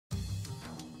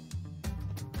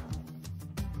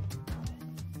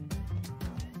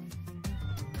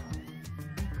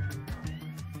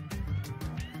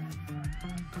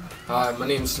Hi, my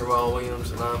name is Terrell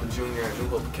Williams, and I'm a junior at New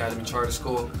Hope Academy Charter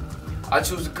School. I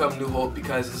choose to come to New Hope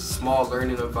because it's a small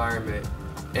learning environment,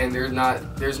 and there's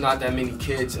not that many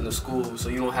kids in the school, so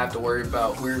you don't have to worry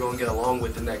about who you're going to get along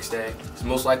with the next day. So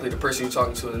most likely the person you're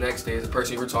talking to the next day is the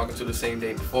person you were talking to the same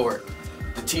day before.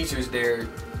 The teachers there,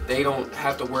 they don't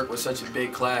have to work with such a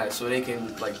big class, so they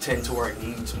can tend to our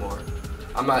needs more.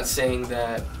 I'm not saying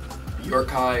that York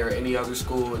High or any other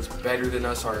school is better than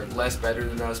us or less better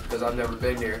than us because I've never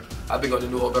been there. I've been going to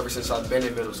New Hope ever since I've been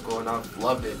in middle school, and I've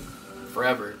loved it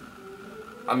forever.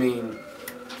 I mean,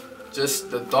 just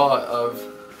the thought of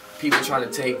people trying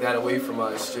to take that away from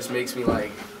us just makes me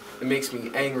it makes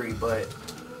me angry, but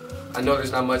I know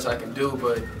there's not much I can do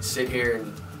but sit here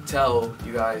and tell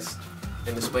you guys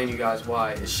and explain to you guys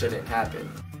why it shouldn't happen.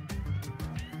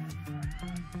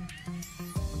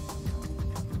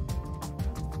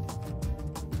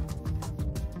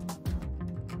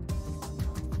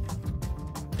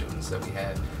 That we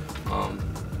have,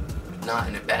 not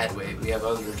in a bad way. We have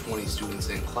under 20 students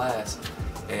in class,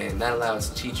 and that allows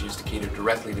teachers to cater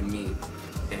directly to me,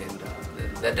 and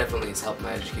that definitely has helped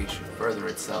my education further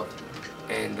itself.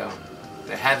 And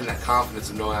having that confidence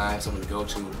of knowing I have someone to go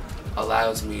to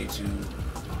allows me to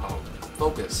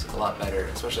focus a lot better,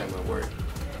 especially at my work,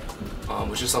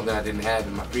 which is something I didn't have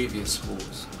in my previous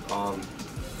schools.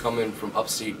 Coming from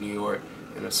upstate New York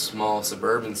in a small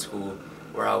suburban school,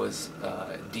 where I was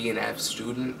a D and F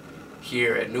student,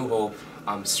 here at New Hope,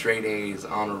 I'm straight A's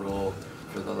honor roll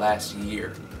for the last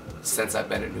year since I've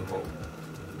been at New Hope.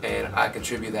 And I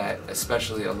contribute that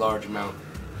especially a large amount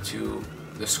to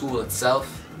the school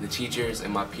itself, the teachers,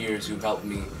 and my peers who've helped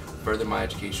me further my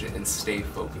education and stay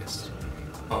focused.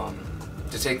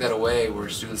 To take that away where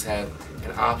students have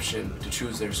an option to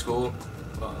choose their school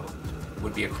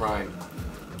would be a crime.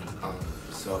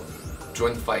 So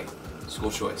join the fight, school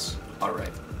choice. All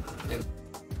right.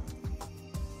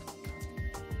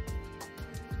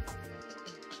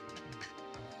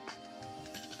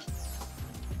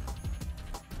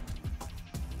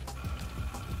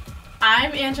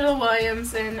 I'm Angela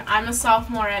Williams, and I'm a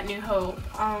sophomore at New Hope.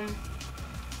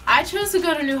 I chose to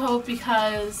go to New Hope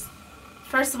because,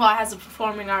 first of all, it has a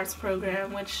performing arts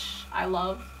program, which I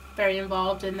love, very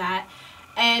involved in that,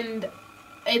 and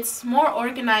it's more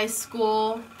organized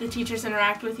school. The teachers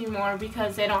interact with you more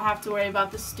because they don't have to worry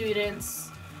about the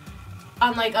students.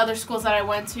 Unlike other schools that I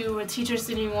went to, where teachers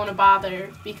didn't even want to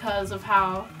bother because of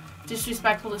how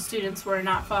disrespectful the students were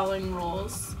not following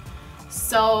rules.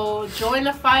 So join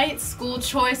the fight, school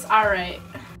choice, alright.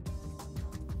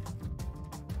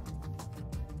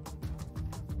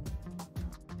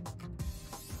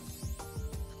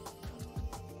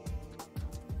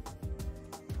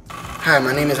 Hi,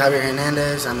 my name is Javier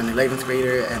Hernandez. I'm an 11th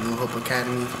grader at New Hope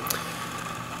Academy.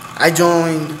 I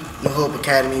joined New Hope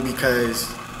Academy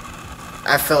because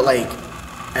I felt like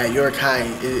at York High,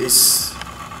 it's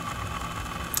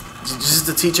just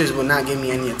the teachers will not give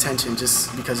me any attention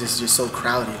just because it's just so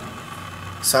crowded.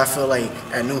 So I feel like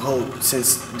at New Hope,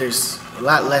 since there's a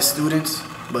lot less students,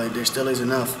 but there still is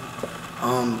enough,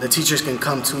 the teachers can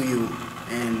come to you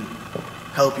and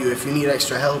help you. If you need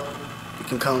extra help, you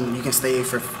can come, you can stay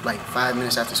for like 5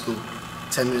 minutes after school,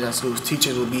 10 minutes after school.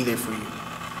 Teachers will be there for you.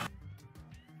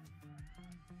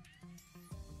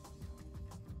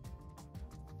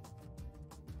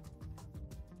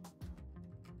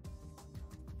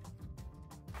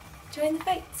 Join the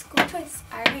fight, school choice,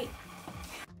 alright.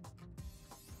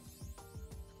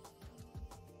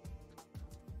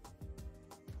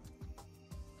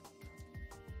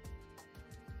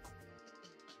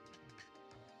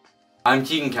 I'm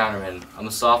Keegan Counterman. I'm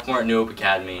a sophomore at New Hope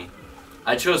Academy.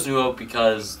 I chose New Hope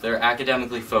because they're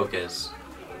academically focused.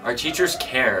 Our teachers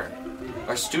care.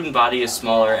 Our student body is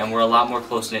smaller and we're a lot more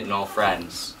close-knit and all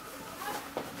friends.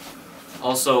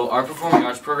 Also, our performing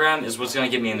arts program is what's going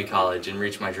to get me into college and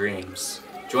reach my dreams.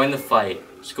 Join the fight.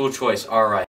 School choice,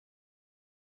 alright.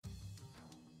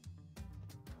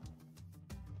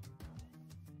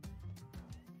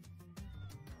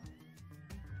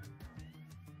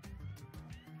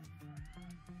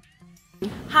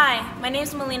 Hi, my name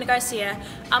is Melina Garcia.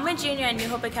 I'm a junior at New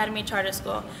Hope Academy Charter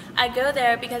School. I go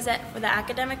there because for the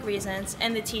academic reasons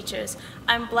and the teachers.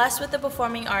 I'm blessed with the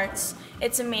performing arts.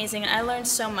 It's amazing. I learned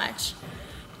so much.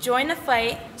 Join the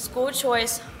fight, school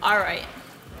choice, alright.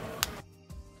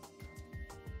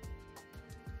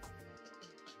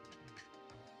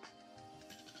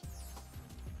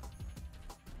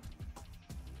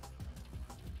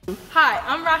 Hi,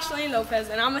 I'm Rashlane Lopez,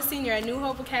 and I'm a senior at New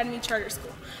Hope Academy Charter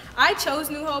School. I chose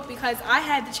New Hope because I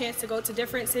had the chance to go to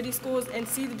different city schools and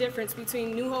see the difference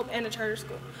between New Hope and a charter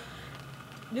school.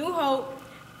 New Hope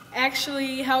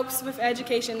actually helps with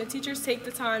education. The teachers take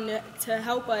the time to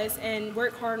help us and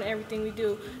work hard on everything we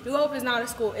do. New Hope is not a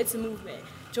school, it's a movement.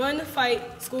 Join the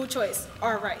fight, school choice,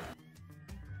 all right.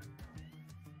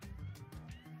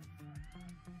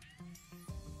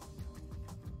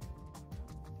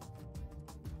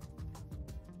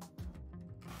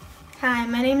 Hi,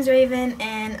 my name's Raven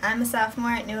and I'm a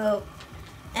sophomore at New Hope.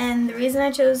 And the reason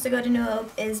I chose to go to New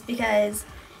Hope is because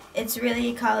it's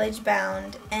really college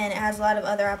bound and it has a lot of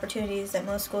other opportunities that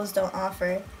most schools don't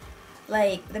offer,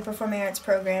 like the performing arts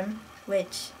program,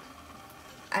 which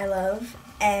I love,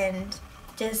 and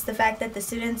just the fact that the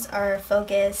students are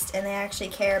focused and they actually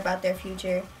care about their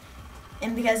future.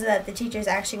 And because of that, the teachers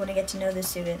actually want to get to know the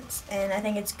students. And I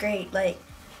think it's great, like,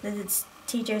 the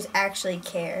teachers actually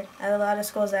care. At a lot of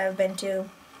schools that I've been to,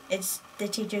 it's the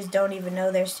teachers don't even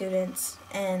know their students,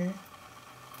 and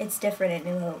it's different at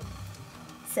New Hope.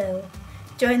 So,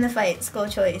 join the fight, school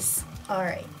choice, all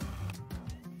right.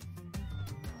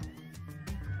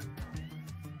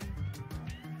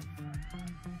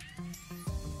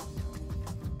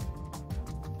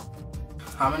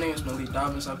 Hi, my name is Malik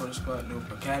Dobbins. I go to school at New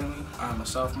Hope Academy. I'm a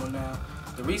sophomore now.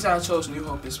 The reason I chose New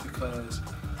Hope is because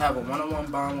I have a one-on-one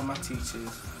bond with my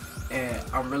teachers, and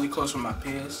I'm really close with my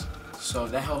peers, so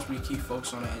that helps me keep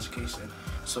focused on the education.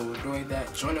 So we're doing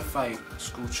that. Join the fight,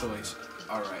 school choice,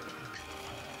 all right.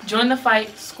 Join the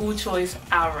fight, school choice,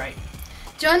 all right.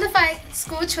 Join the fight,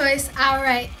 school choice, all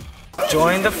right.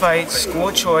 Join the fight,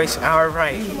 school choice, all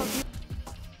right.